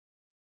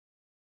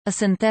A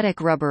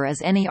synthetic rubber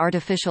is any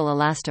artificial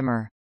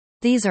elastomer.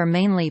 These are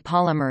mainly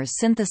polymers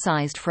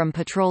synthesized from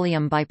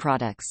petroleum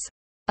byproducts.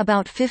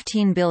 About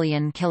 15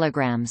 billion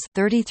kilograms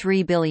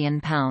 33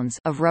 billion pounds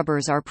of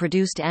rubbers are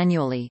produced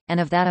annually, and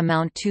of that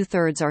amount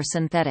two-thirds are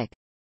synthetic.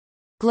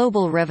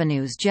 Global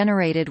revenues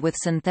generated with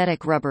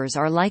synthetic rubbers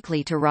are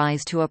likely to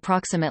rise to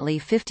approximately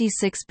 $56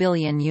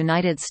 billion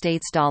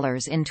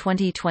in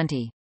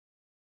 2020.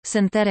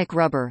 Synthetic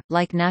rubber,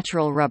 like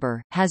natural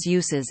rubber, has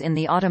uses in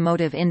the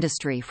automotive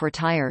industry for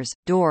tires,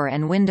 door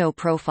and window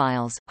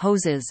profiles,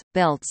 hoses,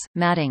 belts,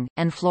 matting,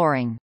 and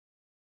flooring.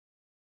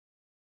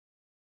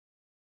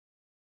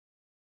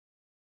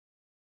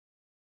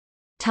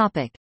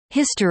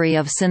 History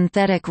of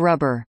synthetic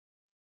rubber.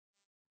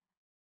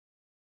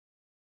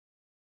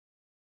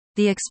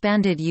 The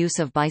expanded use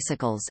of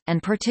bicycles,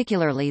 and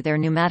particularly their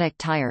pneumatic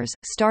tires,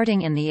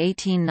 starting in the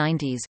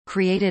 1890s,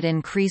 created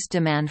increased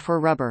demand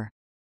for rubber.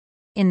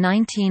 In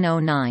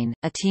 1909,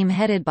 a team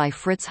headed by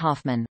Fritz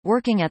Hoffmann,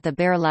 working at the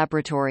Bayer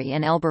Laboratory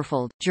in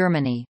Elberfeld,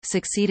 Germany,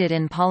 succeeded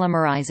in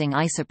polymerizing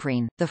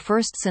isoprene, the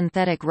first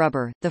synthetic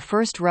rubber. The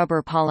first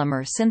rubber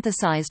polymer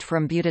synthesized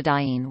from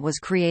butadiene was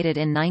created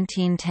in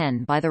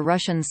 1910 by the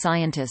Russian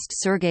scientist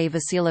Sergei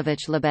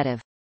Vasilyevich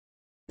Lebedev.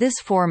 This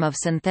form of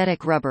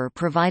synthetic rubber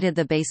provided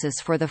the basis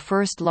for the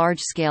first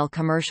large-scale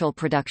commercial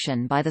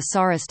production by the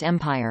Tsarist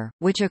Empire,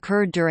 which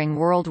occurred during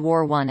World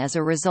War I as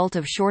a result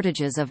of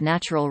shortages of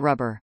natural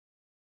rubber.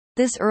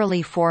 This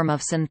early form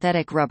of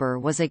synthetic rubber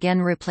was again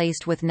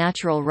replaced with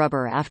natural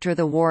rubber after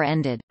the war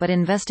ended, but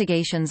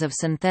investigations of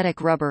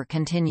synthetic rubber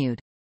continued.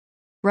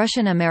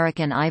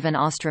 Russian-American Ivan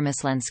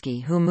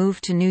Ostromyslensky, who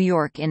moved to New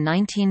York in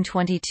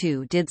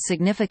 1922, did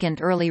significant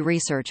early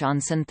research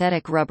on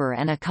synthetic rubber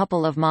and a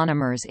couple of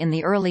monomers in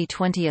the early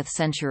 20th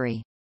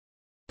century.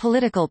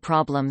 Political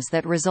problems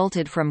that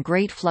resulted from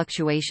great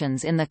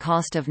fluctuations in the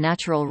cost of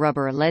natural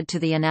rubber led to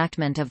the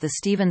enactment of the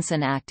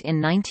Stevenson Act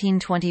in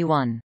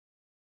 1921.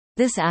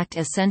 This act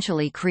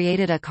essentially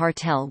created a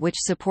cartel which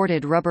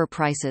supported rubber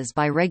prices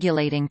by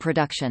regulating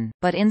production,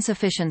 but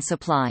insufficient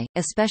supply,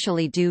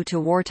 especially due to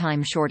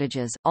wartime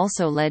shortages,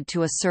 also led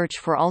to a search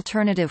for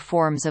alternative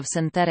forms of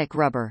synthetic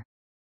rubber.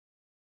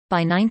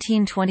 By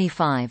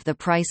 1925, the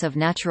price of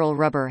natural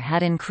rubber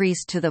had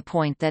increased to the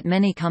point that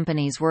many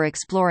companies were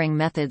exploring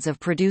methods of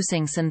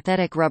producing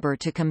synthetic rubber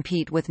to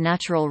compete with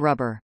natural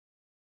rubber.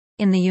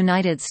 In the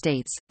United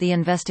States, the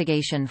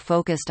investigation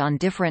focused on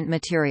different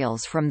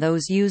materials from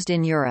those used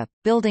in Europe,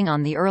 building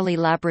on the early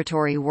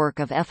laboratory work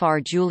of Fr.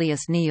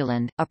 Julius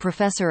Nieuwland, a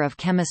professor of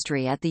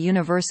chemistry at the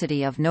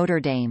University of Notre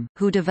Dame,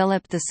 who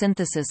developed the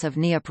synthesis of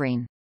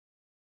neoprene.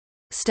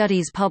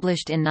 Studies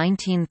published in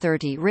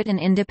 1930 written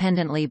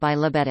independently by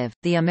Lebedev,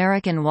 the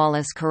American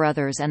Wallace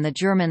Carothers and the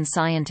German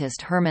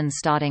scientist Hermann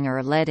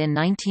Staudinger led in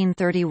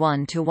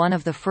 1931 to one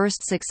of the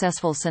first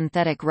successful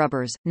synthetic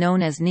rubbers,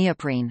 known as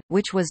neoprene,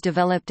 which was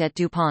developed at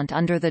DuPont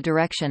under the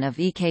direction of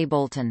E. K.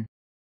 Bolton.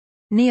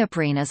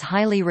 Neoprene is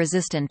highly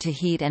resistant to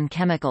heat and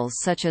chemicals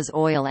such as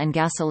oil and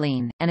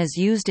gasoline, and is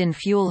used in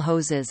fuel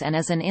hoses and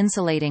as an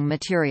insulating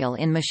material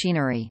in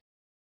machinery.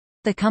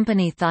 The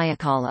company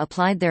Thiokol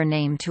applied their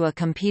name to a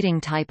competing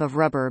type of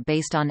rubber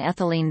based on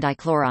ethylene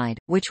dichloride,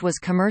 which was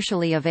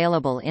commercially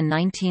available in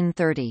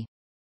 1930.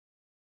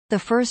 The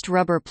first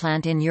rubber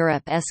plant in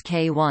Europe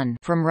SK1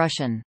 from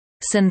Russian,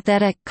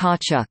 synthetic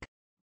kaoutchouc,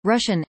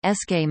 Russian,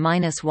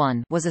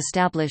 SK-1 was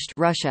established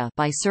Russia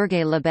by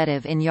Sergei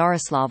Lebedev in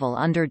Yaroslavl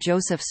under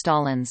Joseph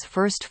Stalin's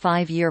first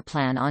five-year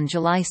plan on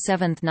July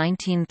 7,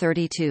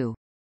 1932.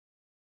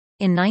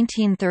 In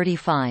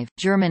 1935,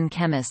 German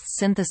chemists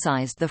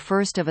synthesized the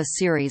first of a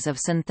series of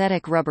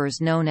synthetic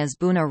rubbers known as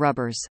Buna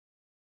rubbers.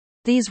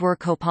 These were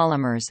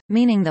copolymers,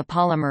 meaning the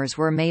polymers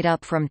were made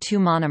up from two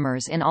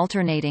monomers in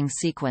alternating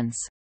sequence.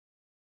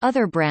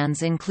 Other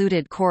brands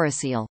included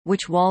Corosil,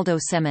 which Waldo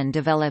Semen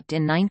developed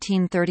in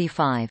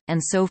 1935, and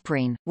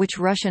Sovprene, which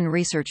Russian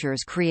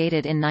researchers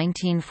created in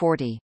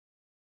 1940.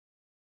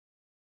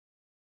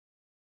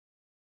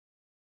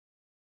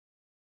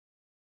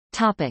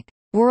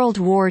 World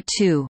War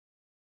II.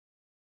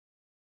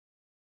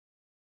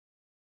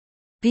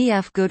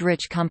 B.F.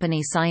 Goodrich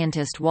Company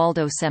scientist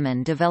Waldo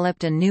Semen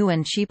developed a new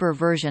and cheaper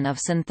version of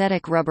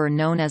synthetic rubber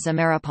known as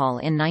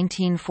Ameripol in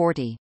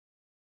 1940.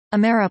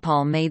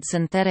 Ameripol made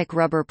synthetic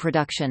rubber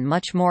production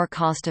much more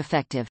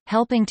cost-effective,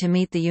 helping to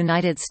meet the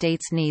United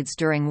States' needs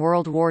during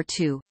World War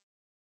II.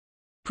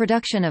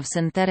 Production of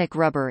synthetic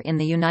rubber in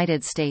the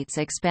United States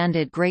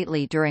expanded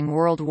greatly during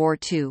World War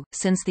II,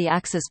 since the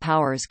Axis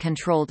powers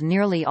controlled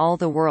nearly all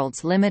the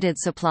world's limited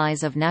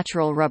supplies of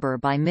natural rubber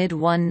by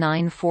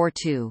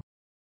mid-1942.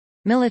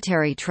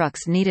 Military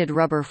trucks needed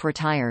rubber for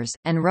tires,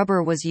 and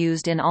rubber was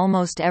used in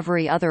almost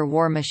every other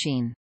war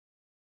machine.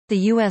 The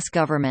U.S.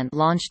 government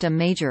launched a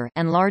major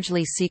and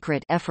largely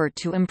secret effort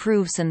to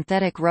improve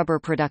synthetic rubber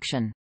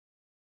production.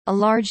 A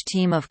large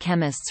team of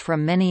chemists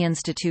from many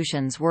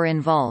institutions were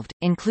involved,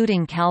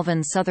 including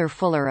Calvin Souther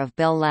Fuller of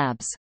Bell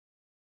Labs.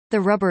 The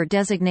rubber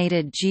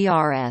designated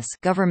GRS,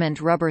 government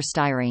rubber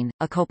styrene,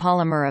 a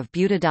copolymer of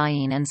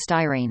butadiene and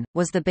styrene,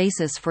 was the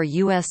basis for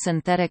U.S.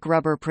 synthetic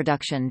rubber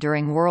production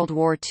during World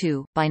War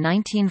II. By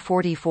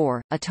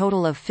 1944, a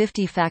total of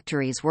 50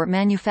 factories were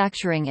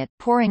manufacturing it,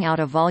 pouring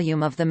out a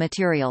volume of the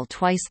material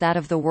twice that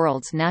of the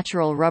world's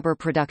natural rubber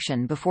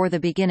production before the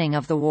beginning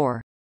of the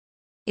war.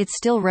 It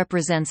still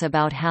represents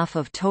about half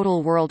of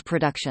total world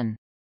production.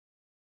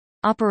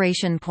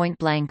 Operation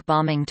Point-Blank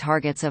bombing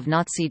targets of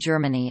Nazi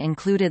Germany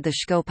included the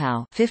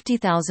Schkopau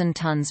 50,000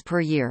 tons per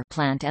year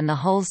plant and the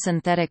Hull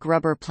synthetic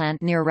rubber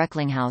plant near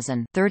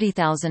Recklinghausen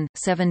 30,000,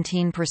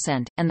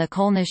 17%, and the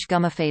Kölnisch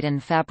Gummifaden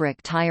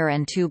fabric tire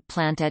and tube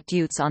plant at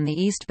Deutz on the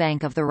east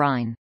bank of the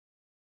Rhine.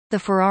 The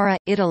Ferrara,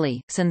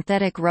 Italy,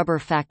 synthetic rubber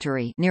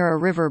factory near a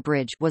river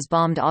bridge was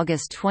bombed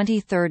August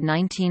 23,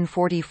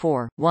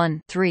 1944.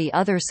 3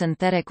 other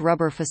synthetic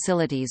rubber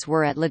facilities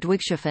were at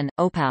Ludwigshafen,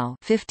 Oppau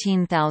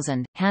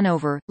 15,000,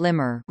 Hanover,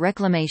 Limmer,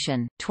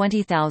 Reclamation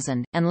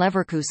 20,000, and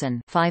Leverkusen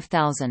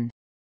 5,000.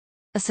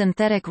 A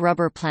synthetic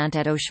rubber plant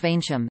at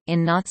Oświęcim,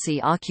 in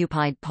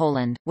Nazi-occupied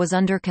Poland, was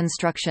under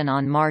construction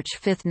on March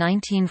 5,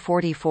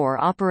 1944,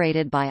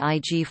 operated by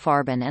IG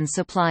Farben and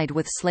supplied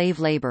with slave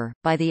labor,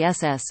 by the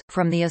SS,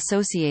 from the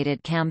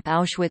associated camp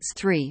Auschwitz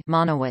III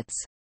Monowitz.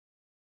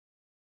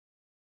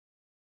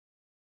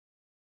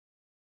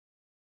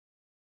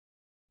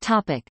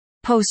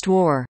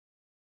 Post-war.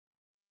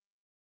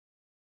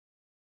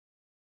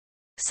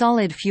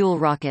 Solid fuel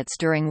rockets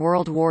during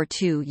World War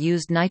II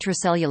used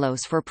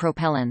nitrocellulose for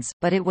propellants,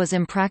 but it was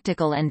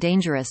impractical and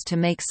dangerous to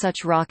make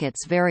such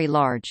rockets very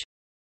large.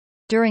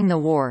 During the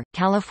war,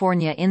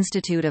 California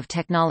Institute of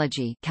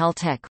Technology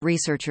 (Caltech)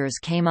 researchers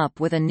came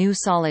up with a new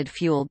solid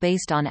fuel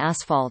based on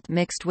asphalt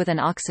mixed with an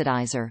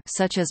oxidizer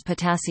such as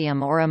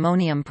potassium or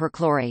ammonium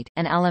perchlorate,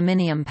 and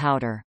aluminium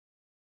powder.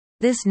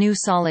 This new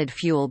solid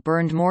fuel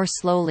burned more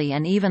slowly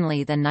and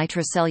evenly than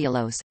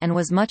nitrocellulose, and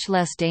was much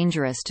less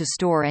dangerous to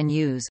store and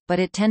use, but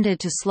it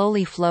tended to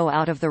slowly flow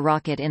out of the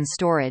rocket in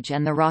storage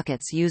and the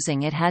rockets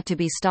using it had to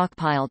be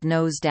stockpiled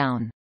nose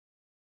down.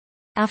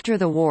 After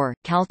the war,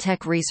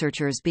 Caltech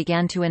researchers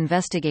began to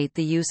investigate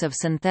the use of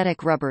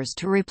synthetic rubbers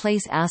to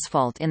replace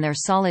asphalt in their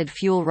solid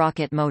fuel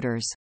rocket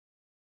motors.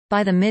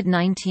 By the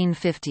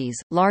mid-1950s,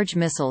 large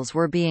missiles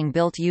were being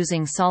built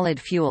using solid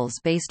fuels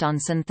based on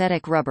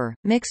synthetic rubber,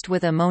 mixed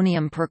with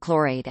ammonium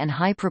perchlorate and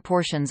high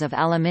proportions of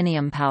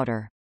aluminium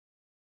powder.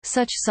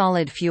 Such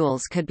solid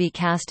fuels could be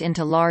cast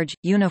into large,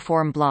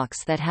 uniform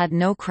blocks that had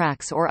no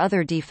cracks or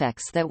other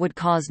defects that would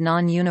cause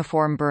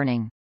non-uniform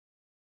burning.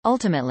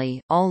 Ultimately,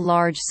 all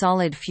large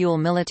solid-fuel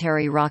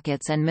military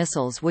rockets and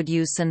missiles would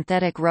use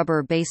synthetic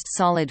rubber-based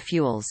solid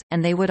fuels,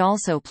 and they would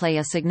also play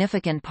a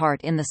significant part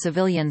in the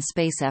civilian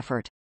space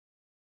effort.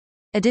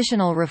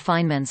 Additional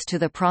refinements to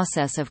the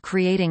process of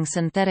creating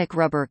synthetic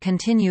rubber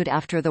continued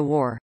after the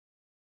war.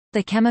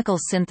 The chemical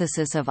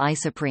synthesis of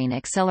isoprene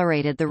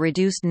accelerated the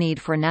reduced need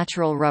for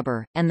natural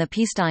rubber, and the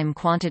peacetime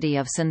quantity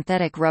of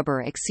synthetic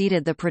rubber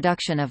exceeded the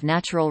production of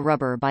natural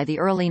rubber by the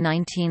early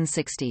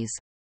 1960s.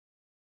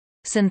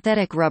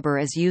 Synthetic rubber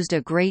is used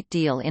a great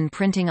deal in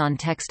printing on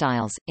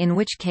textiles, in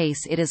which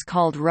case it is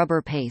called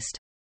rubber paste.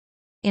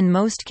 In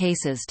most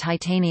cases,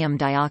 titanium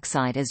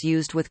dioxide is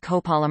used with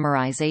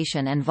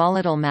copolymerization and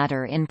volatile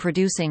matter in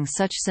producing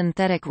such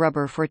synthetic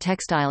rubber for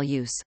textile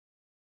use.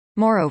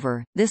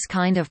 Moreover, this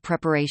kind of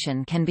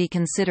preparation can be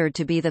considered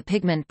to be the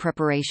pigment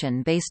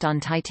preparation based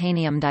on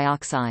titanium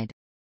dioxide.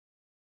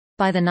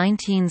 By the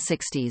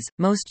 1960s,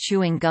 most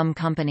chewing gum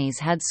companies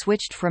had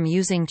switched from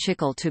using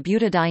chicle to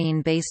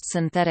butadiene-based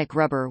synthetic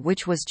rubber,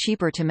 which was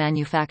cheaper to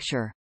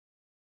manufacture.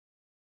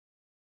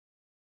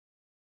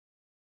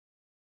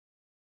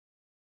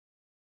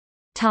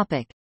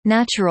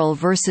 Natural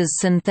versus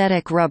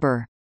synthetic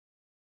rubber.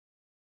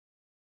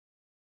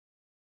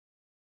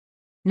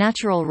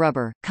 Natural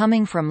rubber,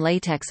 coming from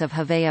latex of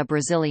Hevea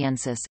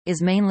brasiliensis,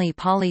 is mainly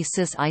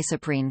poly-cis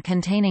isoprene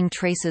containing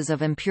traces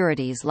of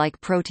impurities like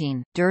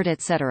protein, dirt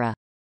etc.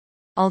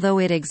 Although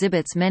it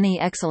exhibits many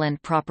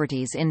excellent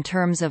properties in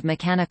terms of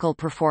mechanical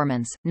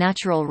performance,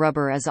 natural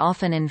rubber is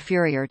often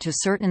inferior to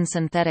certain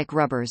synthetic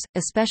rubbers,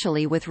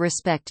 especially with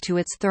respect to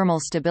its thermal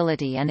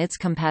stability and its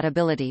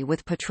compatibility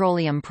with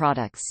petroleum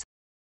products.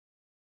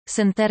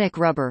 Synthetic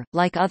rubber,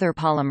 like other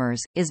polymers,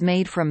 is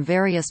made from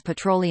various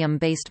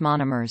petroleum-based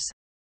monomers.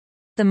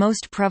 The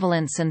most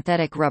prevalent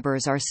synthetic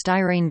rubbers are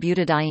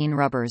styrene-butadiene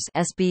rubbers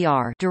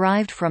 (SBR),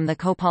 derived from the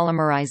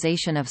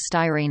copolymerization of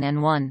styrene and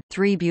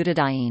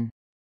 1,3-butadiene.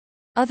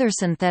 Other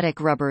synthetic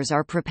rubbers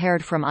are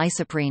prepared from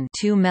isoprene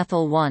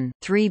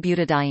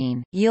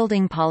 2-methyl-1,3-butadiene,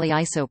 yielding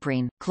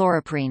polyisoprene,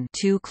 chloroprene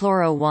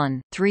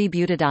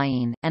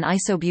 2-chloro-1,3-butadiene, and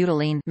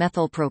isobutylene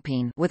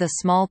methylpropene with a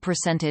small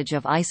percentage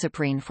of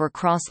isoprene for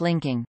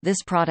cross-linking.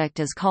 This product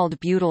is called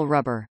butyl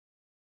rubber.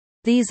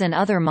 These and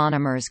other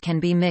monomers can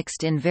be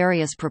mixed in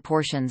various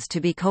proportions to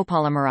be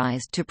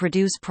copolymerized to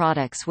produce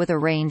products with a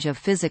range of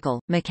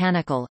physical,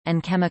 mechanical,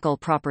 and chemical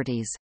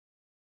properties.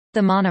 The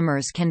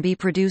monomers can be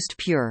produced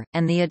pure,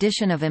 and the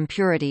addition of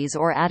impurities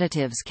or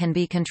additives can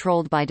be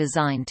controlled by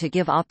design to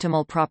give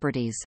optimal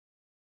properties.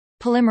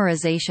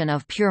 Polymerization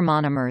of pure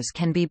monomers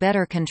can be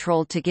better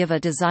controlled to give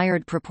a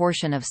desired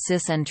proportion of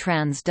cis and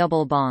trans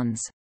double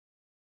bonds.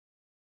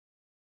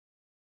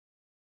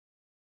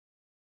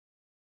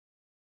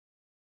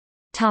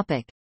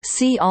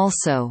 See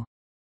also: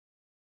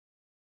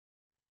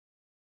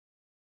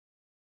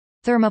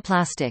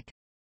 thermoplastic.